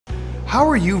How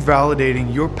are you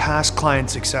validating your past client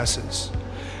successes?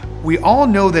 We all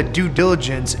know that due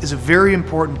diligence is a very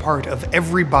important part of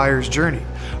every buyer's journey.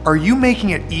 Are you making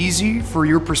it easy for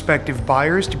your prospective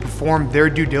buyers to perform their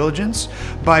due diligence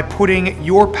by putting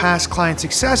your past client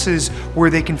successes where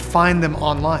they can find them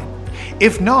online?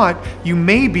 If not, you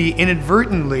may be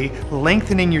inadvertently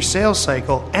lengthening your sales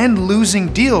cycle and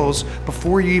losing deals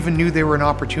before you even knew they were an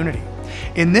opportunity.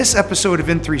 In this episode of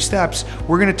In 3 Steps,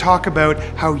 we're going to talk about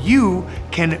how you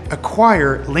can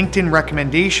acquire LinkedIn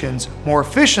recommendations more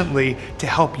efficiently to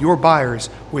help your buyers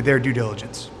with their due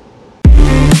diligence.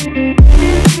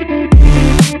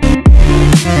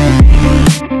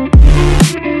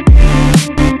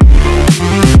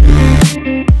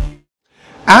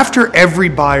 After every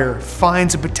buyer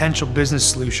finds a potential business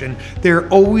solution, they're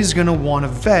always going to want to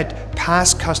vet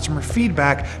past customer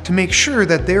feedback to make sure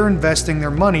that they're investing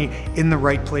their money in the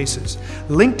right places.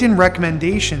 LinkedIn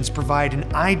recommendations provide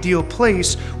an ideal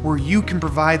place where you can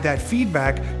provide that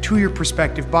feedback to your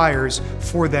prospective buyers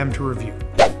for them to review.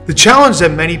 The challenge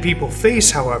that many people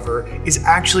face, however, is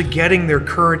actually getting their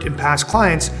current and past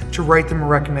clients to write them a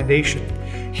recommendation.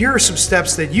 Here are some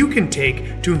steps that you can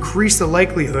take to increase the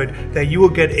likelihood that you will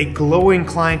get a glowing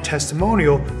client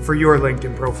testimonial for your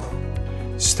LinkedIn profile.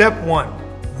 Step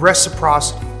 1,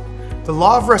 reciprocity. The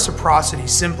law of reciprocity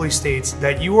simply states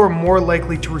that you are more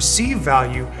likely to receive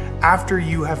value after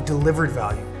you have delivered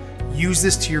value. Use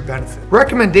this to your benefit.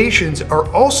 Recommendations are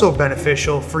also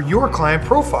beneficial for your client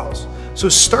profiles. So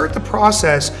start the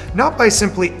process not by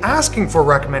simply asking for a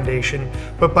recommendation,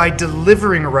 but by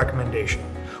delivering a recommendation.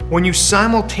 When you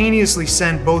simultaneously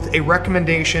send both a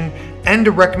recommendation and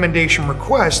a recommendation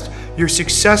request, your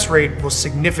success rate will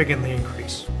significantly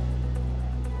increase.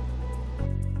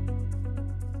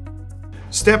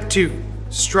 Step 2,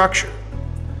 structure.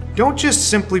 Don't just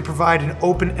simply provide an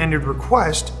open-ended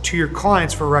request to your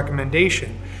clients for a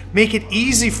recommendation. Make it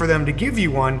easy for them to give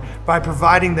you one by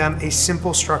providing them a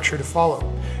simple structure to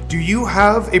follow. Do you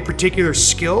have a particular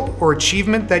skill or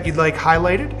achievement that you'd like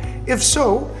highlighted? If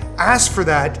so, ask for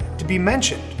that to be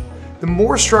mentioned. The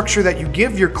more structure that you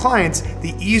give your clients,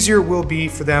 the easier it will be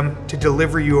for them to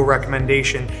deliver you a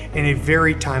recommendation in a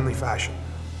very timely fashion.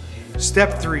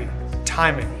 Step 3,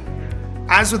 timing.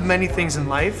 As with many things in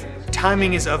life,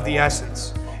 timing is of the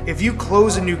essence. If you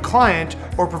close a new client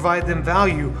or provide them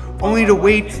value only to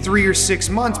wait 3 or 6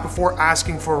 months before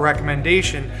asking for a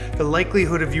recommendation, the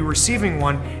likelihood of you receiving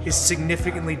one is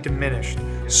significantly diminished.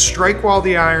 Strike while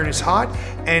the iron is hot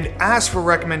and ask for a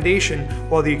recommendation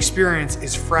while the experience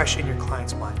is fresh in your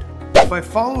client's mind. By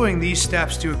following these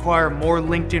steps to acquire more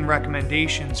LinkedIn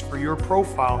recommendations for your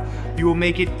profile, you will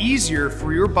make it easier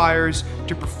for your buyers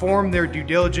to perform their due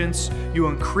diligence, you will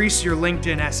increase your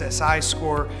LinkedIn SSI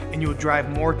score, and you will drive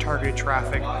more targeted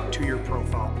traffic to your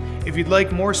profile. If you'd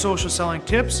like more social selling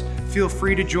tips, feel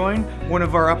free to join one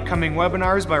of our upcoming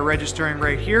webinars by registering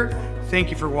right here.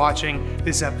 Thank you for watching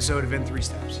this episode of In 3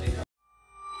 Steps.